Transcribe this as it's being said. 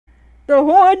The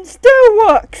horn still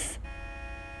works!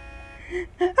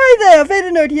 Hi there,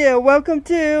 Firetruck here. Welcome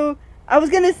to... I was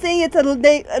gonna say it's a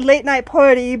late night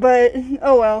party, but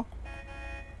oh well.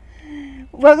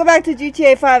 Welcome back to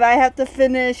GTA 5. I have to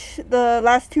finish the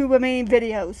last 2 remaining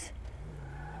videos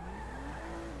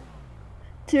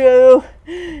to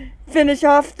finish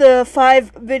off the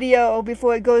 5 video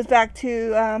before it goes back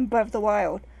to Breath of the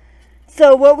Wild.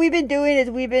 So what we've been doing is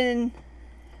we've been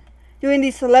doing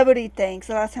these celebrity things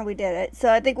the last time we did it.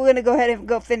 So I think we're gonna go ahead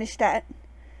and finish that.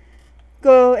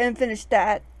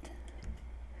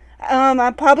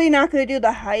 I'm probably not gonna do the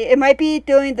heist. It might be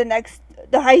during the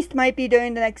heist might be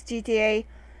during the next GTA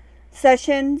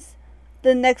sessions,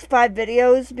 the next 5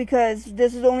 videos, because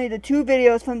this is only the 2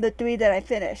 videos from the 3 that I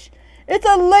finished. It's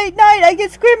a late night. I can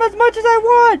scream as much as I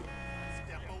want.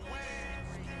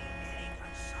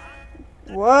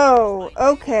 Whoa.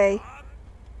 Okay.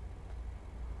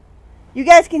 You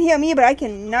guys can hear me, but I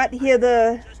cannot hear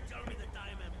the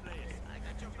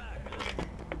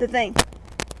thing.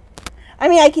 I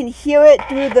mean, I can hear it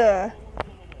through the...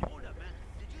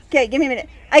 Okay, give me a minute.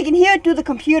 I can hear it through the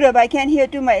computer, but I can't hear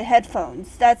it through my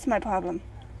headphones. That's my problem.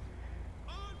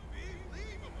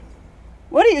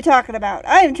 What are you talking about?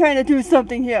 I am trying to do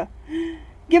something here.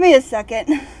 Give me a second.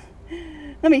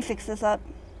 Let me fix this up.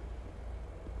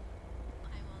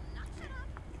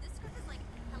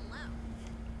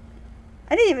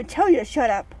 I didn't even tell you to shut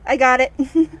up. I got it. All we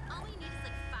need is like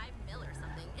 5 mil or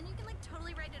something, and you can like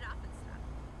totally write it off and stuff.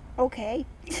 Okay.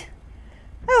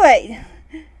 Alright.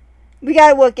 We got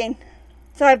it working.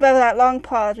 Sorry about that long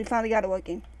pause. We finally got it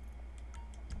working.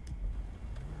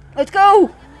 Let's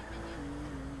go!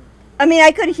 I mean,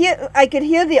 I could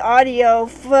hear the audio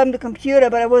from the computer,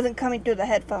 but it wasn't coming through the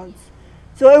headphones.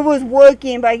 So it was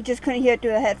working, but I just couldn't hear it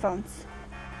through the headphones.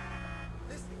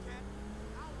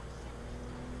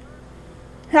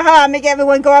 Haha, make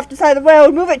everyone go off the side of the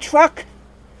road. Move it, truck.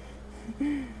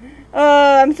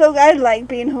 I like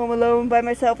being home alone by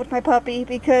myself with my puppy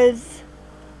because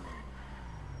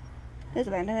there's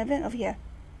a random event over here.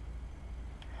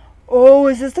 Oh,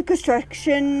 is this the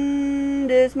construction?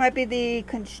 This might be the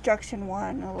construction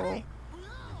one. Oh.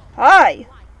 Hi.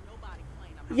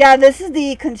 Yeah, this is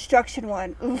the construction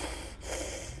one.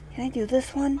 Oof. Can I do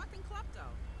this one?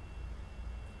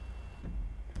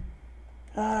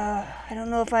 I don't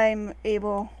know if I'm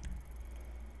able.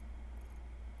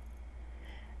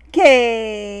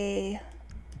 Okay.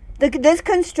 This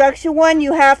construction one,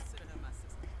 you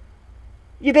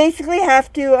basically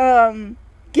have to,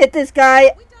 get this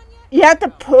guy. You have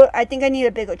to I think I need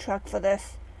a bigger truck for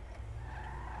this.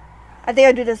 I think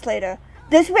I'll do this later.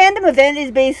 This random event is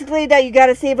basically that you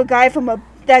gotta save a guy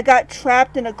that got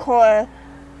trapped in a car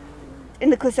in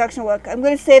the construction work. I'm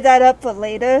gonna save that up for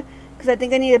later, because I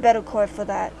think I need a better car for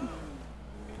that.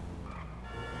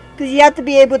 Because you have to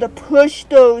be able to push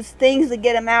those things to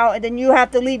get them out, and then you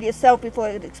have to leave yourself before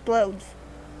it explodes.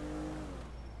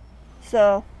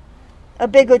 So, a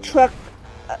bigger truck,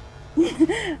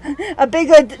 a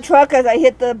bigger truck as I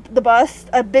hit the bus,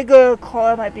 a bigger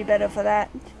car might be better for that.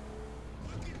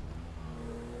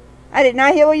 I did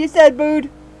not hear what you said, Bood.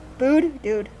 Bood?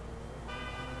 Dude.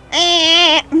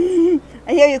 I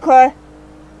hear you, car.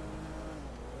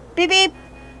 Beep beep.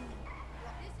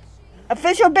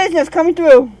 Official business coming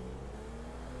through.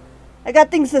 I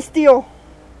got things to steal.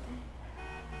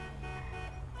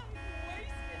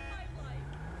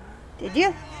 Did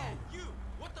you?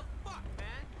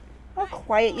 I'll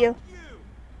quiet you.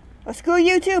 I'll screw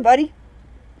you too, buddy.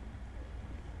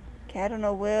 Okay, I don't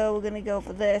know where we're gonna go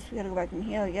for this. We gotta go back in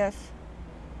here, I guess.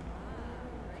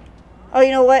 Oh,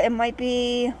 you know what? It might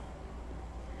be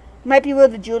where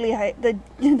the jewelry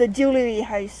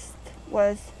heist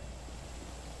was.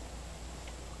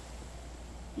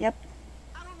 Yep.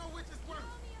 I don't know which is worse.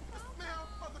 The smell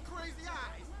or the crazy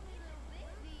eyes.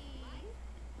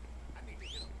 I need to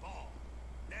hit the ball.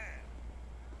 Now.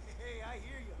 Hey, I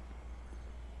hear you.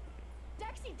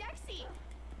 Dexy!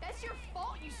 That's your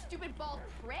fault, you stupid bald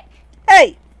prick!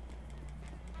 Hey!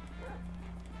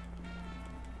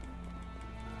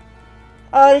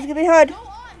 Oh, this is gonna be hard. Go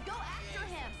on, go after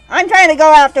him! I'm trying to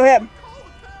go after him.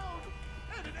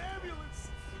 And an ambulance.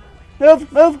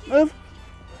 Move.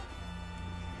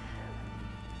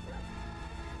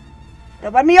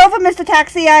 Don't run me over, Mr.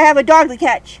 Taxi. I have a dog to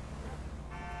catch.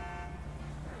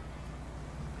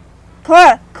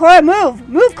 Cora, move.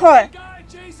 Move, Cora. Guy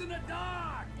chasing a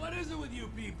dog. What is it with you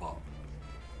people?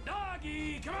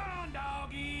 Doggy, come on,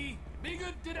 doggy. Be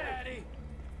good to daddy.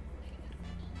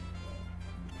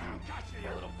 Gotcha, you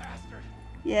little bastard.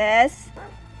 Yes.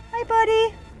 Hi,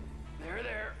 buddy.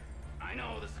 There. I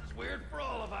know this is weird for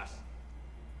all of us.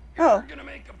 Oh. We're gonna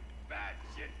make a bad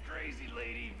shit crazy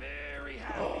lady very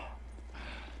happy.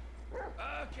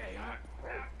 Okay, now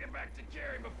get back to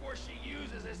Carrie before she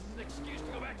uses this as an excuse to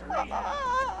go back to rehab.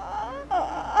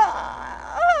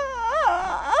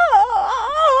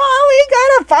 We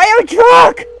got a fire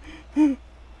truck!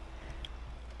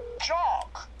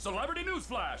 Chalk! Celebrity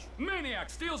newsflash!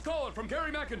 Maniac steals collar from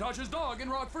Carrie McIntosh's dog in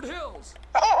Rockford Hills.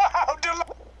 Oh, how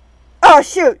delightful! Oh,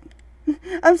 shoot.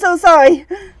 I'm so sorry.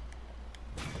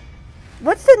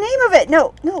 What's the name of it?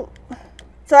 No.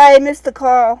 Sorry, I missed the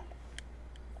call.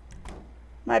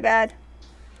 My bad.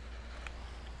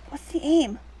 What's the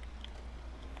aim?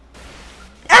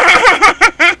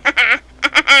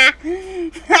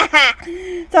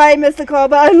 Sorry, I missed the call,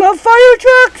 but I love fire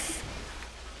trucks.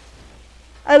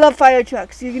 I love fire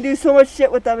trucks. You can do so much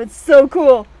shit with them. It's so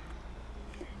cool.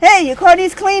 Hey, your car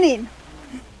needs cleaning.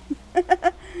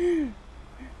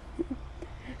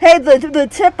 Hey, the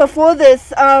tip before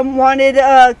this wanted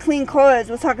clean cars.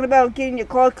 Was talking about getting your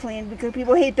car clean because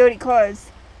people hate dirty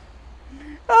cars.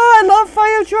 Oh, I love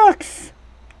fire trucks.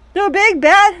 They're big,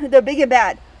 bad. They're big and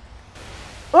bad.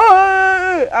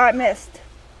 Oh, I missed.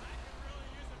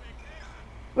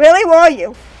 Really? Where are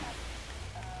you?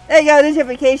 There you go. There's your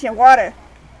vacation. Water.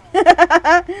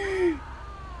 Why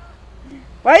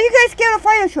are you guys scared of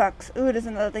fire trucks? Ooh, there's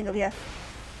another thing over here.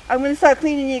 I'm gonna start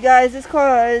cleaning you guys'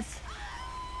 cars.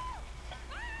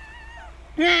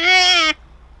 Hey,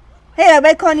 that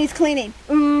red car needs cleaning.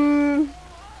 There,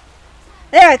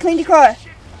 I cleaned your car.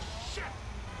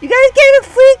 You guys get a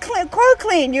free car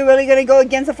clean. You're really gonna go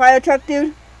against a fire truck,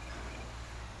 dude?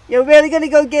 You're really gonna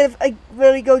go I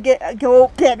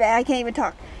can't even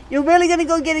talk. You're really gonna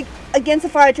go get against a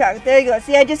fire truck. There you go.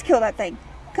 See, I just killed that thing.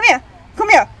 Come here. Come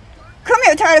here. Come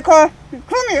here, tiny car.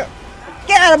 Come here.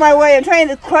 Get out of my way. I'm trying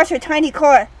to crush your tiny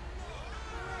car.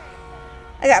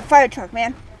 I got a fire truck,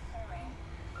 man.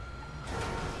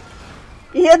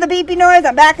 You hear the beeping noise?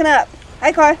 I'm backing up.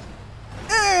 Hi, car.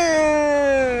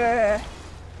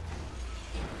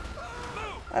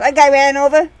 Oh, that guy ran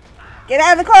over. Get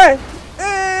out of the car.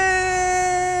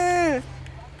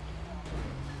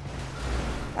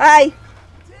 Hi.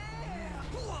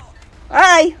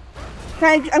 Hi.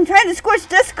 I'm trying to squish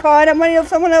this car and I'm running over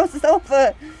someone else's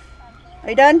sofa. Are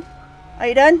you done? Are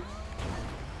you done?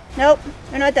 Nope.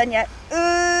 You're not done yet.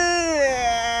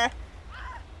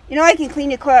 You know I can clean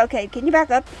your car. Okay, can you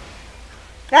back up?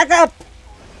 Back up!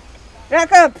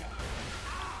 Back up!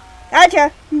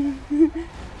 Gotcha!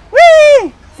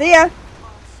 Whee! See ya!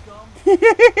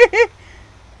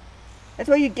 That's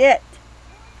what you get.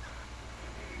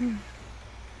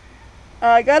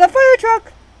 I got a fire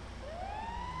truck!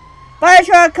 Fire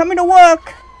truck coming to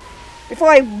work! Before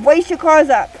I waste your cars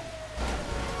up.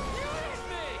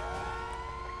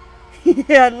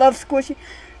 Yeah, I love squishing.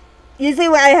 Usually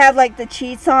when I have like the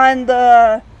cheats on,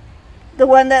 the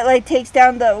one that like takes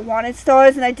down the wanted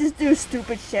stars, and I just do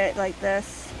stupid shit like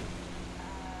this.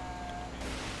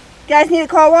 You guys need a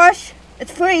car wash?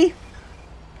 It's free.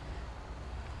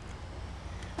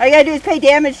 All you gotta do is pay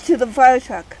damage to the fire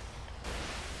truck.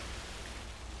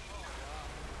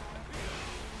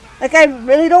 Like, I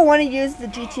really don't want to use the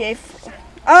GTA.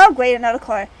 Oh, great, another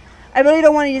car. I really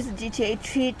don't want to use the GTA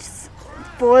cheats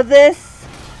for this.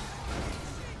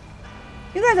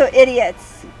 You guys are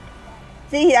idiots.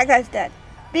 See, that guy's dead.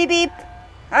 Beep, beep.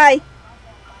 Hi.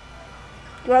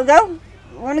 You want to go?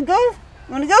 You want to go? You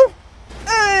want to go?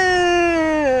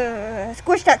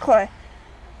 Squish that car.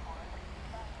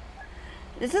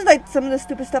 This is like some of the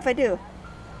stupid stuff I do.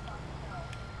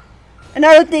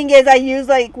 Another thing is I use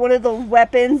like one of the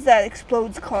weapons that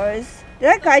explodes cars. Did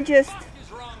that guy just... What is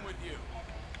wrong with you?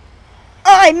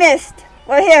 Oh, I missed.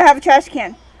 Well, here, have a trash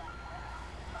can.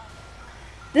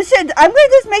 This should... I'm going to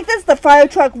just make this the fire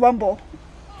truck rumble.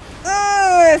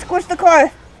 Squish the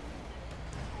car.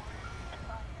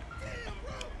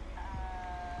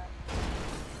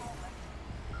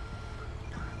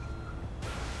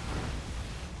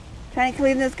 Trying to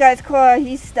clean this guy's car.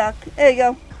 He's stuck. There you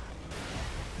go.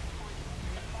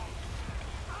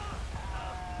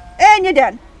 And you're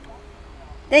done.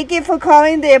 Thank you for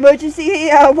calling the emergency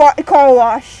car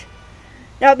wash.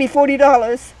 That would be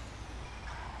 $40.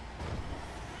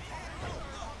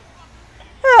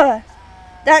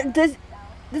 This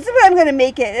is what I'm gonna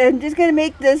make it. I'm just gonna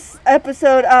make this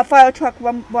episode Fire Truck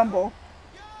Rumble.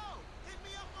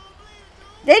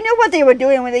 They knew what they were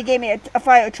doing when they gave me a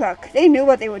fire truck. They knew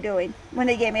what they were doing when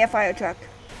they gave me a fire truck.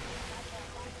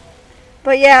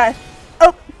 But yeah.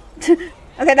 Oh.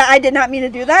 Okay, I did not mean to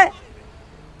do that.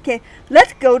 Okay,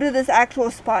 let's go to this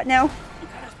actual spot now.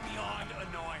 That is beyond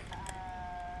annoying.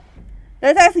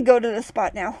 Let's actually go to this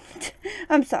spot now.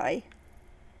 I'm sorry.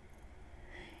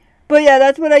 But yeah,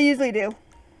 that's what I usually do.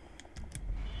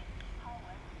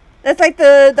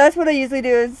 That's what I usually do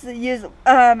is use,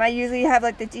 I usually have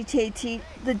like the GTA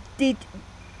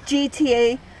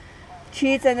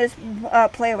cheats and just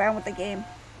play around with the game.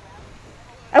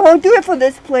 I won't do it for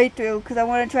this playthrough because I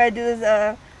want to try to do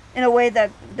this in a way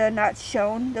that they're not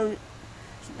shown.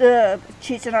 The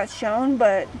cheats are not shown,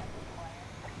 but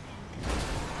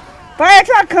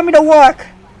Firetruck coming to work.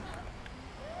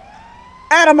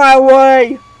 Out of my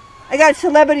way! I got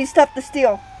celebrity stuff to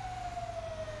steal.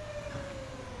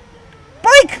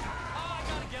 Bike!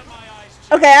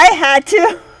 Okay, I had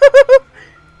to.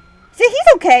 See, he's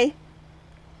okay.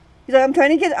 He's like, I'm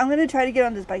gonna try to get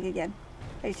on this bike again.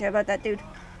 Are you sure about that, dude?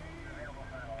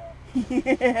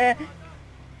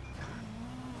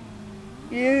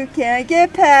 You can't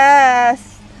get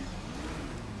past.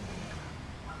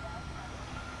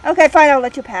 Okay, fine, I'll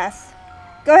let you pass.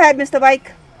 Go ahead, Mr.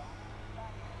 Bike.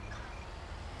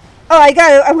 Oh, I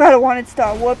got a wanted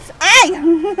star. Whoops.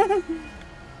 Aye!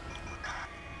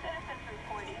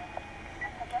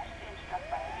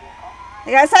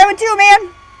 I got a siren too, man.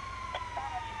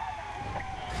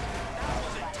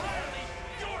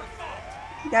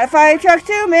 Got a fire truck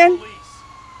too, man.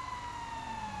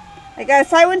 I got a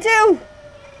siren too.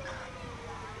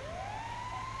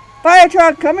 Fire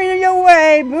truck coming your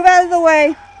way. Move out of the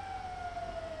way.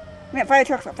 Man, fire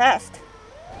trucks are fast.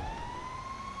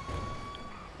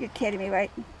 You're kidding me,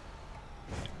 right?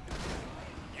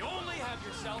 You only have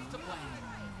yourself to blame.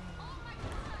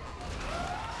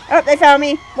 Oh, they found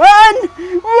me. Run!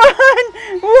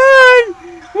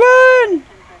 Run!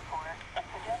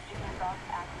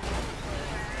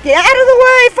 Get out of the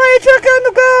way! Fire truck on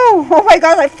the go! Oh my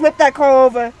god, I flipped that car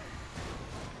over.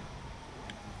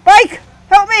 Bike!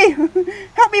 Help me!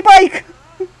 Help me, bike!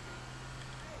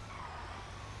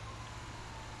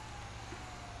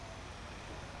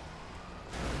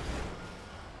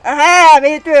 Aha! I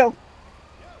made it through.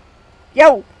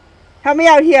 Yo! Help me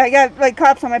out here. I got like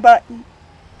cops on my butt.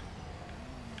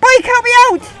 Bike, help me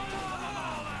out!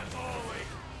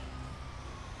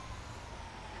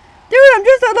 Dude, I'm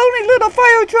just a lonely little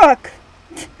fire truck.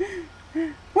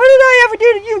 What did I ever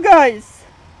do to you guys?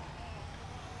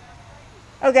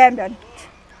 Okay, I'm done.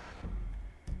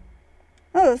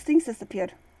 Oh, those things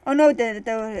disappeared. Oh no, there it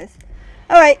is.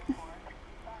 Alright.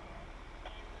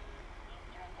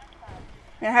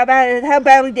 And how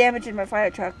badly damaged is my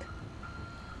fire truck?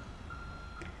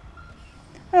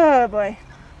 Oh boy.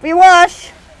 We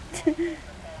wash!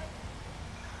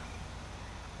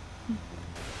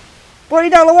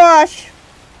 $40 wash!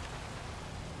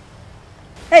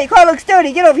 Hey, your car looks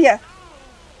dirty, get over here!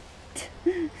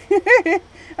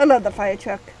 I love the fire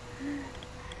truck.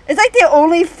 It's like the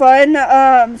only fun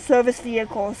service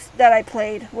vehicles that I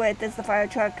played with is the fire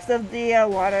trucks of the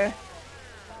water.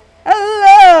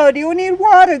 Hello! Do you need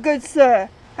water, good sir?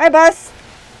 Hi, bus.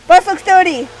 Bus looks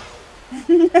dirty.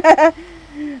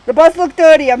 The bus looked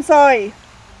dirty, I'm sorry.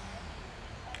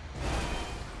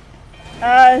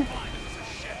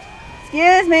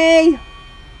 Excuse me.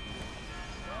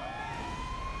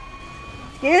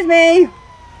 Excuse me.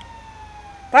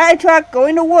 Fire truck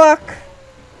going to work.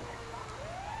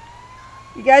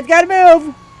 You guys gotta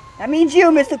move. That means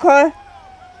you, Mr. Car.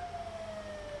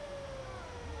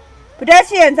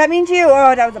 Pedestrians, that means you.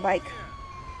 Oh, that was a bike.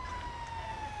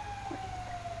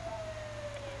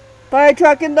 Fire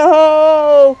truck in the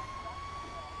hole.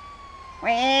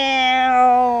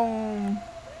 Wow.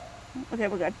 Okay,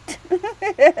 we're good.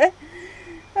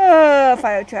 Oh,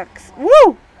 fire trucks.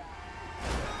 Woo!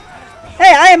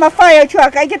 Hey, I am a fire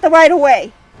truck. I get the right of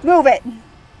way. Move it.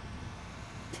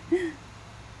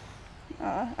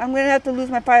 I'm gonna have to lose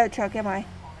my fire truck, am I?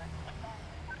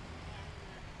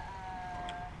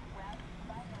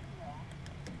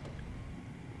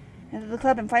 Enter the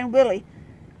club and find Willie.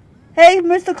 Hey,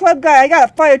 Mr. Club Guy, I got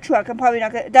a fire truck. I'm probably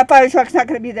not gonna... That fire truck's not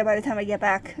gonna be there by the time I get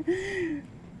back.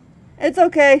 It's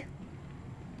okay.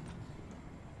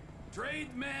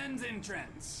 Tradesman's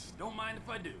entrance. Don't mind if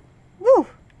I do. Woo!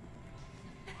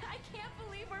 I can't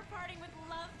believe we're parting with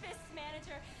Love Fist's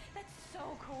manager. That's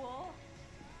so cool.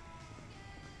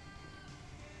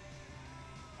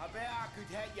 I bet I could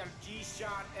hit your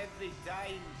G-sharp every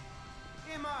time.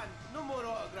 Hey man, no more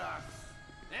autographs.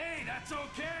 Hey, that's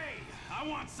okay. I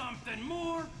want something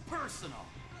more personal.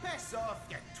 Piss off,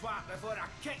 you twat, before I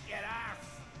kick your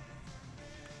ass.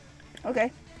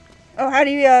 Okay. Oh, how do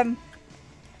you,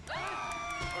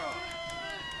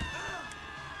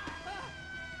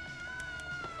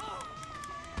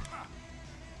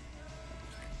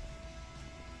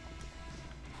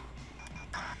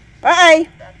 Bye!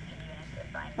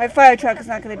 My fire truck is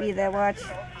not going to be there, watch.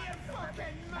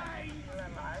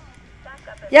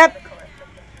 Yep.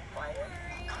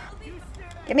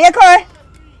 Give me a car!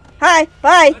 Hi.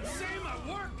 Bye. Let's see my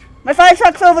work. My fire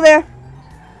truck's over there.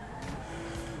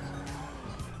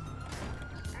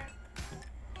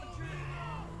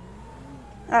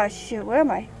 Oh shoot, where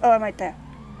am I? Oh, I'm right there.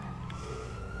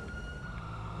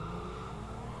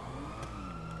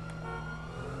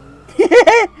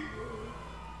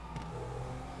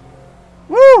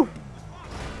 Woo!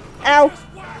 Ow!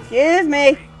 Excuse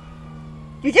me.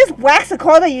 You just waxed a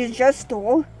car that you just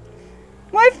stole?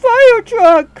 My fire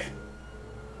truck!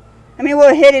 I mean,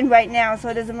 we're hidden right now, so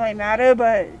it doesn't really matter,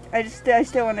 but I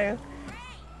still want to.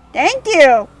 Thank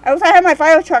you! I wish I had my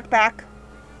fire truck back.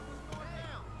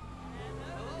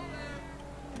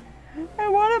 I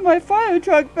wanted my fire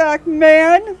truck back,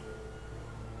 man!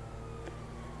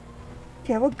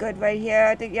 Okay, we're good right here.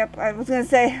 I think, yep, I was gonna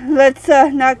say, let's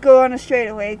not go on a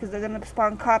straightaway, because they're gonna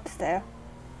spawn cops there.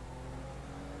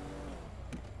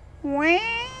 Wow!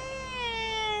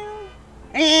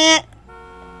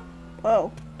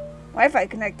 Whoa. Wi-Fi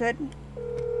connected.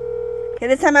 Okay,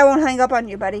 this time I won't hang up on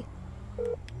you, buddy.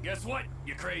 Guess what,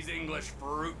 you crazy English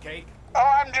fruitcake?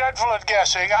 Oh, I'm dreadful at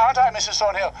guessing, aren't I, Mrs.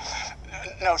 Thornhill?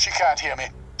 No, she can't hear me.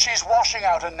 She's washing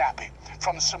out a nappy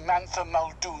from Samantha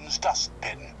Muldoon's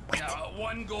dustbin.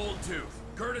 One gold tooth,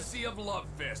 courtesy of Love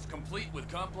Fist, complete with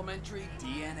complimentary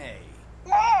DNA.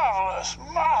 Marvelous,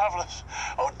 marvelous.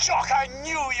 Oh, Jock, I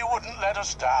knew you wouldn't let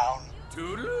us down.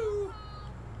 Toodaloo.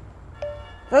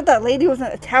 I thought that lady was in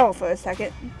a tower for a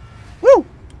second. Woo!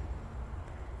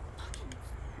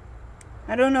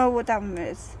 I don't know what that one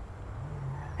is.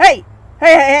 Hey!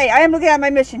 Hey! I am looking at my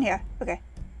mission here. Okay.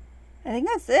 I think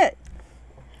that's it.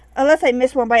 Unless I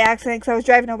missed one by accident because I was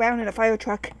driving around in a fire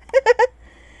truck.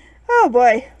 Oh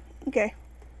boy. Okay.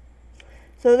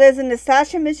 So there's an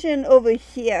assassin mission over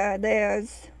here.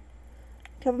 There's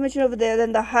a couple mission over there.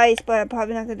 Then the heist, but I'm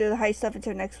probably not going to do the heist stuff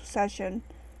until next session.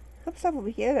 A couple stuff over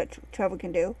here that Trevor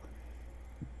can do.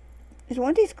 Is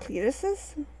one of these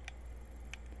Cletuses?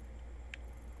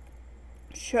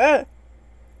 Sure.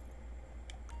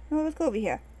 No, let's go over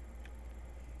here.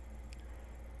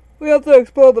 We have to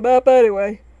explore the map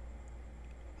anyway.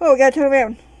 Oh, we gotta turn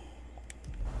around.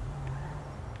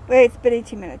 Wait, it's been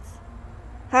 18 minutes.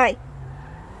 Hi.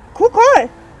 Cool car!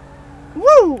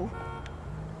 Woo!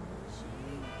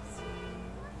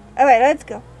 Alright, let's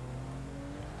go.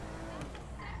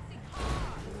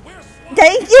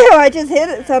 Thank you! I just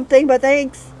hit something, but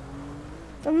thanks.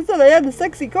 Someone said I had a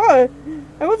sexy car.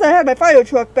 I wish I had my fire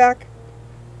truck back.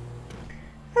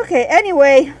 Okay,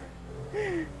 anyway.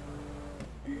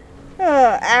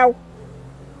 Ow.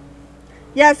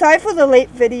 Yeah, sorry for the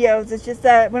late videos. It's just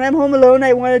that when I'm home alone,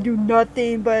 I want to do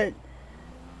nothing but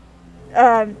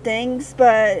things.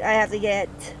 But I have to get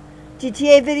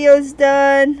GTA videos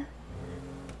done.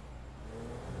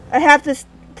 I have to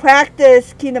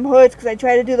practice Kingdom Hearts because I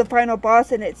tried to do the final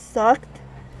boss and it sucked.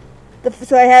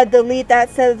 So I had to delete that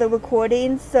set of the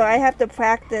recordings. So I have to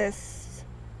practice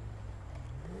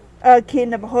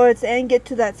Kingdom Hearts and get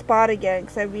to that spot again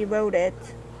because I rewrote it.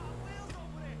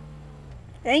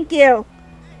 Thank you.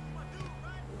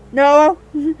 No.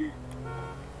 And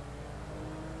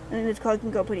this car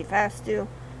can go pretty fast too.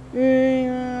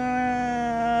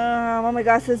 Oh my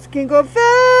gosh, this can go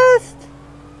fast.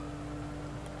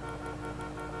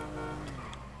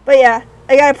 But yeah,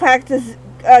 I gotta practice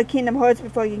Kingdom Hearts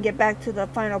before I can get back to the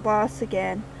final boss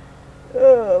again.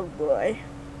 Oh boy.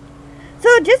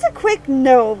 So just a quick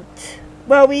note.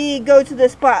 Well, we go to the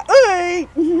spot. Oh,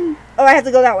 I have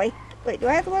to go that way. Wait, do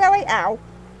I have to go that way? Ow.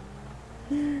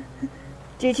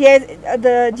 The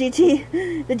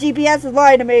GPS is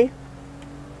lying to me.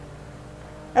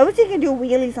 I wish you could do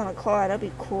wheelies on a car. That'd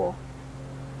be cool.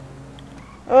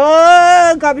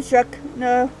 Oh, garbage truck.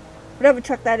 No, whatever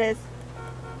truck that is.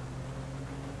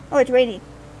 Oh, it's raining.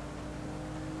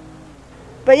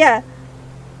 But yeah,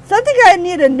 something I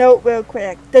need to note real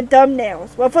quick. The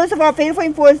thumbnails. Well, first of all, Fatal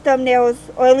Frame 4's thumbnails,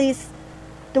 or at least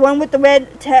the one with the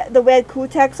red cool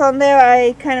text on there,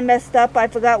 I kind of messed up. I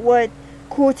forgot what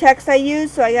cool text I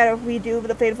used, so I gotta redo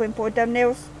the Fatal Frame 4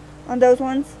 thumbnails on those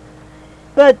ones.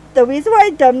 But the reason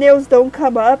why thumbnails don't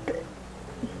come up,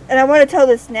 and I want to tell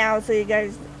this now so you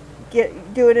guys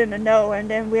do it in the know, and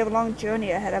then we have a long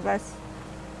journey ahead of us.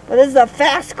 But this is a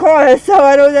fast car, so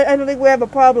I don't think we have a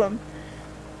problem.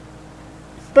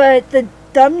 But the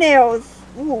thumbnails,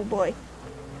 oh boy.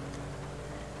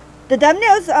 The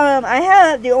thumbnails, I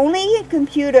have the only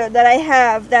computer that I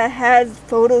have that has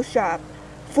Photoshop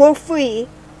for free,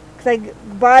 because I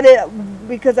bought it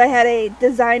because I had a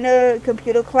designer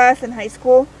computer class in high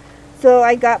school. So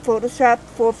I got Photoshop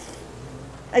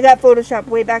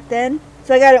way back then.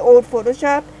 So I got an old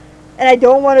Photoshop, and I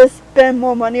don't want to spend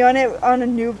more money on it on a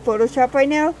new Photoshop right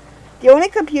now. The only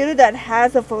computer that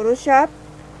has a Photoshop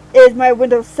is my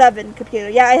Windows 7 computer.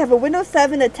 Yeah, I have a Windows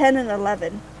 7, a 10, and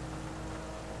 11.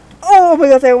 Oh my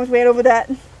gosh, I almost ran over that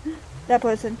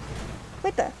person.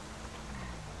 Wait the...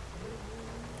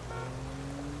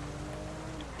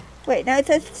 Wait, now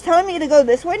it's telling me to go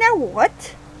this way now?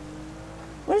 What?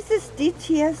 What is this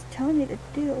DTS telling me to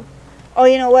do? Oh,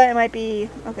 you know what? It might be...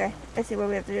 Okay, I see what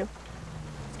we have to do.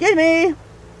 Excuse me!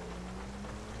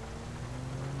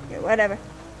 Okay, whatever.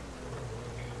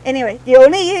 Anyway, the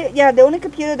only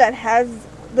computer that has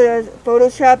the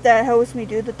Photoshop that helps me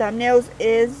do the thumbnails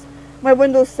is my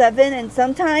Windows 7, and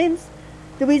sometimes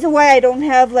the reason why I don't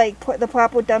have like the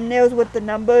proper thumbnails with the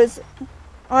numbers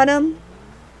on them.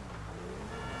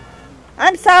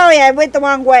 I'm sorry, I went the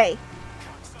wrong way.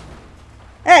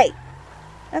 Hey,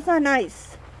 that's not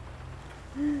nice.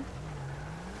 Ooh,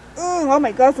 oh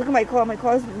my gosh, look at my car. My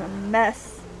car's a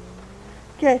mess.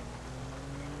 Okay.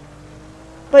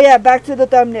 But yeah, back to the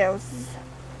thumbnails.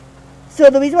 So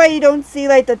the reason why you don't see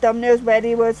like the thumbnails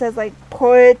ready where it says like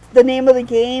put the name of the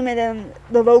game and then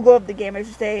the logo of the game, I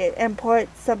should say, and put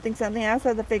something else, I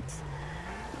have to fix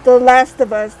The Last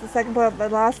of Us, the second part of The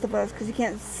Last of Us, because you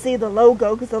can't see the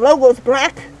logo because the logo is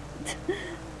black.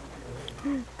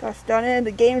 Gosh darn it,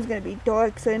 the game is going to be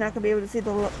dark, so you're not going to be able to see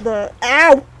the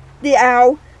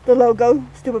logo.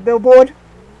 Stupid billboard.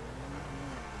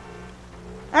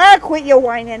 Ah, quit your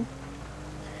whining.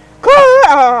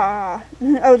 I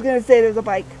was going to say there's a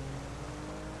bike.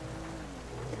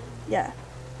 Yeah.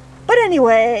 But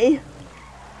anyway.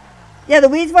 Yeah, the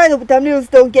reason why the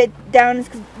thumbnails don't get done is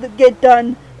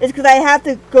because I have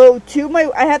to go to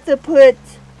my... I have to put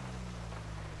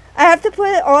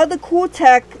all the cool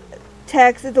text.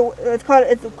 It's a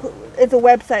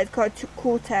website. It's called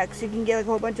Cool Text. You can get like a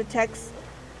whole bunch of text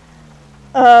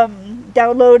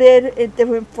downloaded in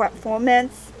different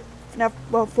formats.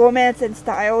 Formats and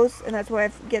styles, and that's where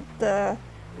I get the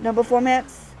number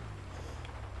formats.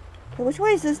 Okay, which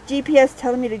way is this GPS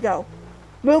telling me to go?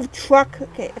 Move truck.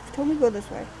 Okay, it's telling me to go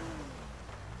this way.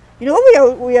 You know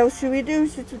what else should we do?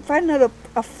 Should find another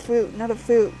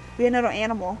fruit. Be another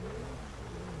animal.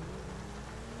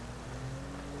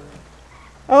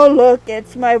 Oh look,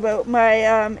 it's my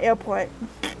airport.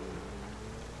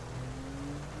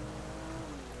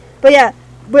 But yeah,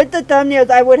 with the thumbnails,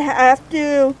 I would have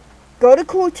to go to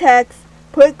Cool Text,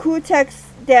 put Cool Text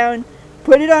down,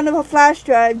 put it on a flash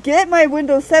drive, get my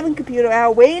Windows 7 computer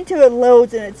out, wait until it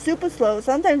loads, and it's super slow.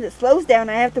 Sometimes it slows down.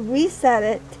 I have to reset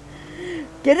it,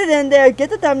 get it in there,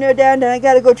 get the thumbnail down, then I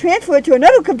gotta go transfer it to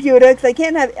another computer because I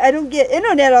don't get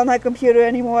internet on my computer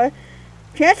anymore.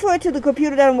 Transfer it to the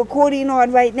computer that I'm recording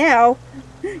on right now.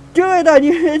 Do it on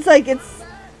your.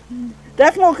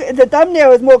 The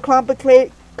thumbnail is more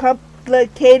complicated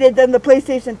than the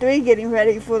PlayStation 3 getting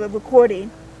ready for the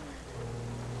recording.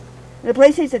 The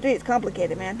PlayStation 3 is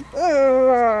complicated, man.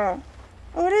 Oh,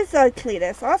 it is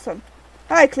Cletus. Awesome.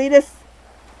 Hi, Cletus.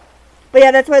 But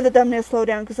yeah, that's why the thumbnails slow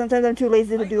down, because sometimes I'm too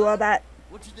lazy to do all that.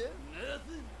 What you do?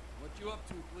 Nothing. What you up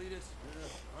to, Cletus?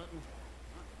 Hunting.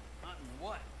 Hunting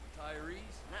what?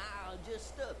 Tyrese? Nah, just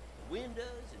stuff.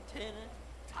 Windows, antennas,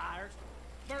 tires.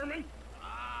 Thurman?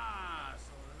 Ah,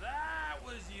 so that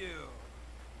was you.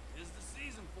 Is the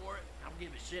season for it? I don't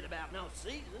give a shit about no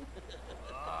season.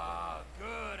 Oh,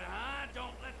 good, huh?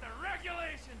 Don't let the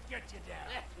regulations get you down.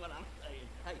 That's what I'm saying.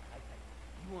 Hey.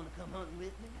 You want to come hunting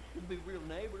with me? It'll be real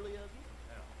neighborly of you.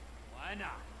 Hell, why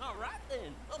not? All right,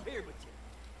 then. I'm here with you.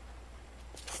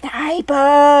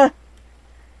 Sniper!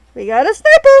 We got a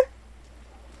sniper!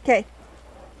 Okay.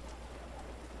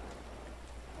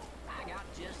 I got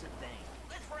just a thing.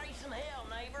 Let's raise some hell,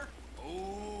 neighbor.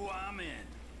 Oh, I'm in.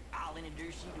 I'll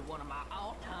introduce you to one of my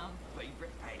all-time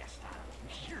favorite pastimes.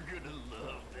 You're gonna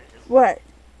love this. What?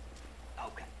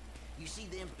 Okay. You see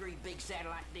them 3 big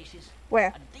satellite dishes?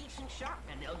 Where? A decent shot,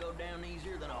 and they'll go down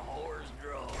easier than a whore's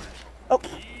drawers. Oh.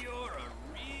 You're a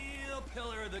real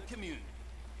pillar of the community.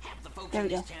 Half the folks There in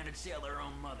we this go. town would sell their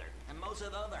own mother, and most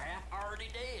of the other half are already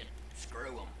dead.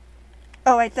 Screw them.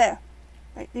 Oh, right there.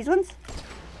 Right, these ones?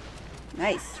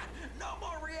 Nice. No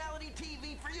more reality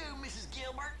TV for you, Mrs.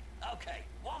 Gilbert. Okay,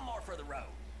 one more for the road.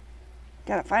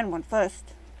 Gotta find one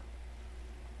first.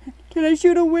 Can I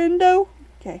shoot a window?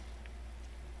 Okay.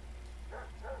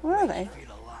 Where are they?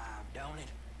 Feel alive, don't it?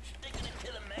 Sticking it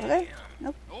to the Are man. they?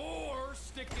 Nope. Or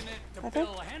sticking it to Right there?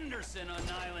 Bill Henderson on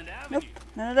Island Avenue. Nope.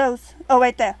 None of those. Oh,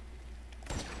 right there.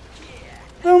 Yeah,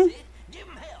 Boom. that's it. Give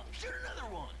him hell. Shoot another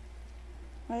one.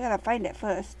 I gotta find it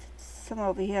first. It's somewhere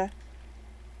over here.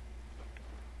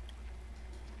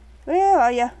 Where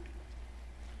are you?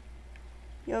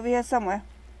 You're over here somewhere.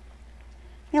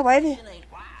 Yeah, why did It ain't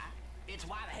why. It's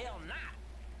why the hell not.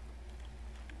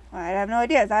 I have no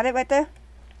idea. Is that it right there?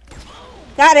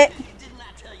 Got it. Didn't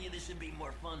I tell you this would be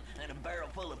more fun than a barrel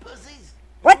full of pussies?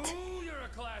 What? Ooh, you're a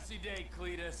classy date,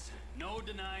 Cletus. No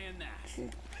denying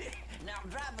that. Now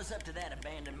drive us up to that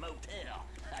abandoned motel.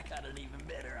 I got an even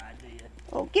better idea.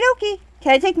 Okie dokie.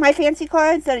 Can I take my fancy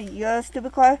car instead of your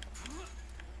stupid car?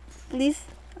 Please?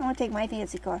 I want to take my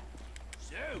fancy car.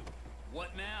 So,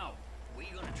 what now? We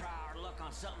gonna try our luck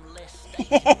on something less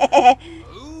station.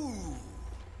 Ooh,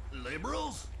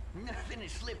 liberals? Nothing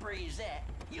as slippery as that.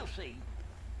 You'll see.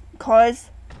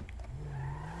 Cars.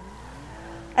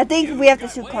 I think we have to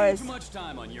shoot Way cars. too much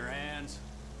time on your hands.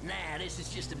 Nah, this is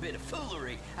just a bit of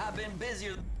foolery. I've been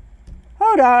busier.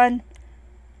 Hold on.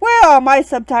 Where are my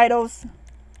subtitles?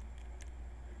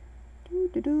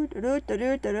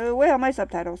 Where are my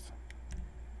subtitles?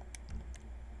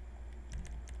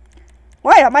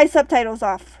 Why are my subtitles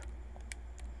off?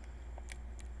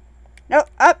 No,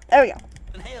 up. There we go.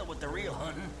 In hell with the real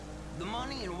hunting. The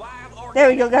money and wild organic. There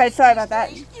we go, guys. Sorry about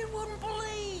that. You wouldn't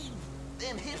believe.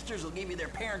 Them hipsters will give you their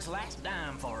parents' last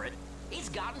dime for it. It's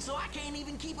gotten so I can't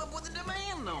even keep up with the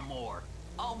demand no more.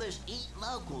 All this eat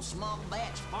local, small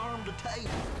batch, farm to table.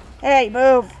 Hey,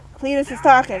 move. Cletus is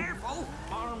talking. Careful,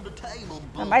 farm to table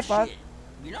bullshit. Not my fault.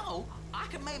 You know, I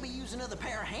could maybe use another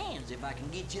pair of hands if I can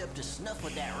get you up to snuff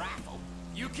with that rifle.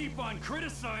 You keep on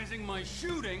criticizing my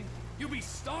shooting, you'll be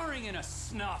starring in a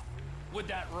snuff with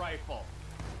that rifle.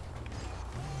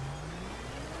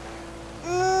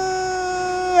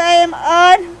 I am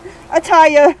on a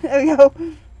tire. There we go.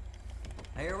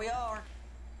 Here we are.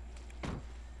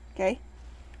 Okay.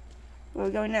 Where are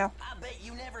we going now? I bet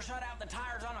you never shut out the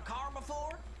tires on a car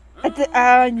before?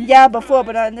 Yeah, before,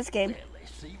 but not in this game. Well,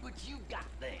 let's see what you got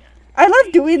then. I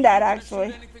love doing that, Wanna actually.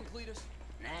 shoot anything, Cletus?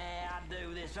 Nah, I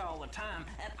do this all the time,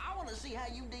 and I want to see how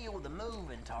you deal with a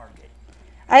moving target.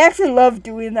 I actually love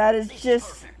doing that. It's This is just...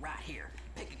 perfect right here.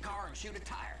 Pick a car and shoot a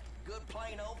tire. Good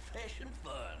plain old-fashioned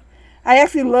fun. I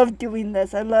actually love doing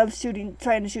this. I love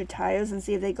trying to shoot tires and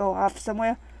see if they go off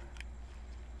somewhere.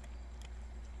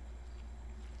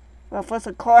 Well, first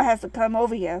a car has to come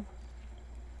over here.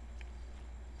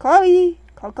 Car.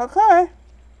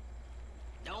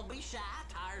 Don't be shy.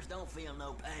 Tires don't feel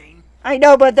no pain. I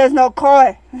know, but there's no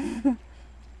car.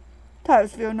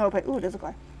 Tires feel no pain. Ooh, there's a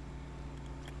car.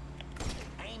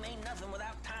 Aim ain't nothing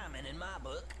without timing in my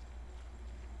book.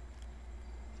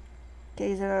 Okay,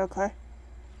 here's another car.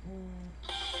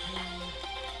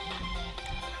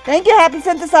 Thank you, Happy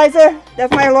Synthesizer.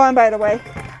 That's my alarm, by the way.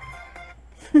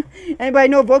 Anybody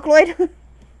know Vocaloid?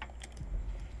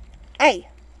 Hey,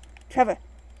 Trevor.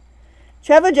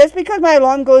 Trevor, just because my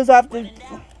alarm goes off, When in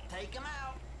doubt, take 'em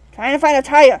out. trying to find a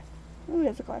tire. Ooh,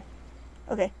 there's a car.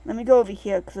 Okay, let me go over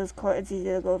here because it's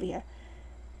easier to go over here.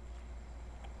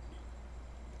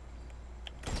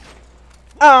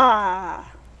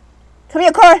 Ah! Come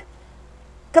here, car!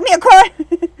 Come here, car!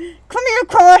 Come here,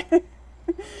 car!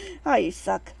 Oh, you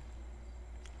suck.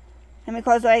 How many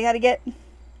cars do I gotta get?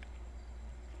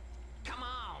 Come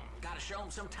on. Gotta show 'em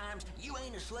sometimes you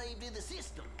ain't a slave to the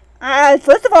system.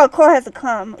 First of all, a car has to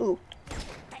come. Ooh.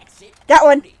 That's it. Got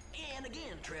one. And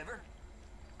again, Trevor.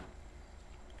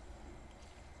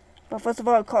 But first of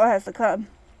all, a car has to come.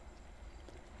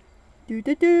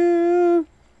 Do.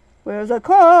 Where's a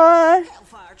car?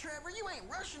 Hellfire, Trevor, you ain't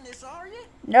rushing this, are you?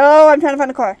 No, I'm trying to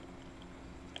find a car.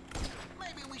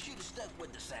 Maybe we should have stuck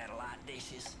with the satellite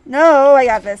dishes. No, I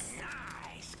got this.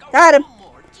 Nice. Go Got him. one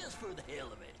more, just for the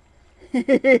hell of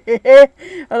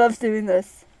it. I love doing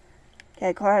this. Okay,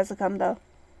 a car has to come though.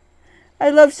 I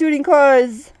love shooting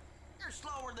cars. You're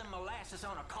slower than molasses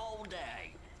on a cold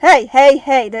day.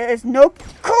 Hey, there is no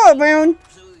car around.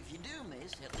 So if you do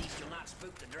miss, at least you'll not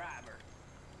spook the driver.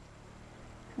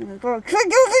 Car.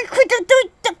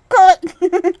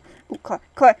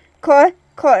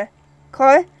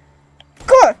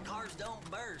 Cars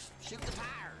don't burst. Shoot the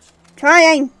tires.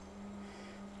 Trying.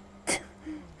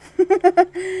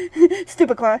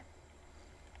 Stupid car.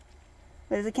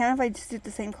 Wait, does it count if I just shoot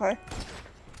the same car?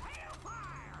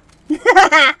 Okay,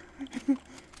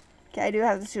 I do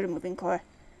have to shoot a moving car.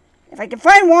 If I can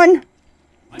find one.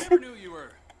 I never knew you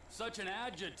were such an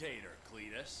agitator,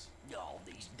 Cletus. All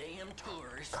these damn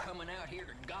tourists coming out here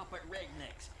to gawp at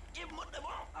rednecks. Give 'em what they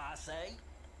want, I say.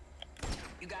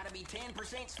 You gotta be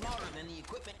 10% smarter than the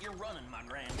equipment you're running, my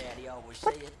granddaddy always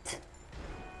said.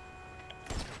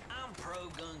 I'm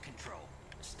pro-gun control.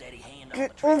 A steady hand on the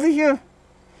Get trigger. over here.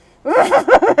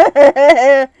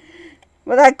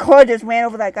 Well, that car just ran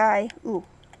over that guy. Ooh,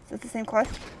 is that the same car?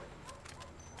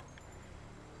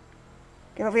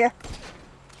 Get over here.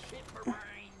 Shit for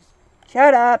brains.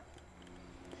 Shut up.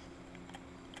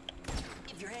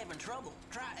 If you're having trouble,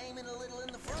 try aiming a little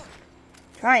in the front.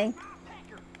 Trying.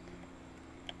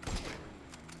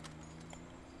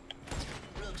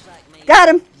 Looks like maybe Got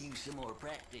him. use some more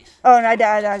practice. Oh, and I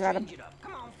got him. Change it up.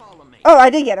 Come on, follow me. Oh,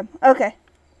 I did get him. Okay.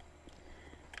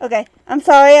 Okay. I'm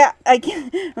sorry. I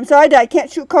can't. I'm sorry that I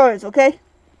can't shoot cars. Okay.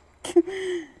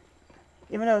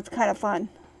 Even though it's kind of fun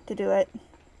to do it.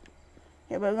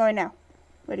 Okay, where are we going now?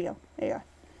 Where'd he go? There you are.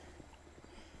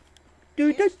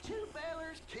 Just two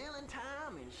fellers killing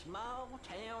time in small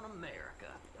town America.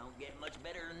 Don't get much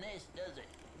better than this, does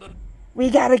it? We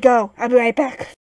gotta go. I'll be right back.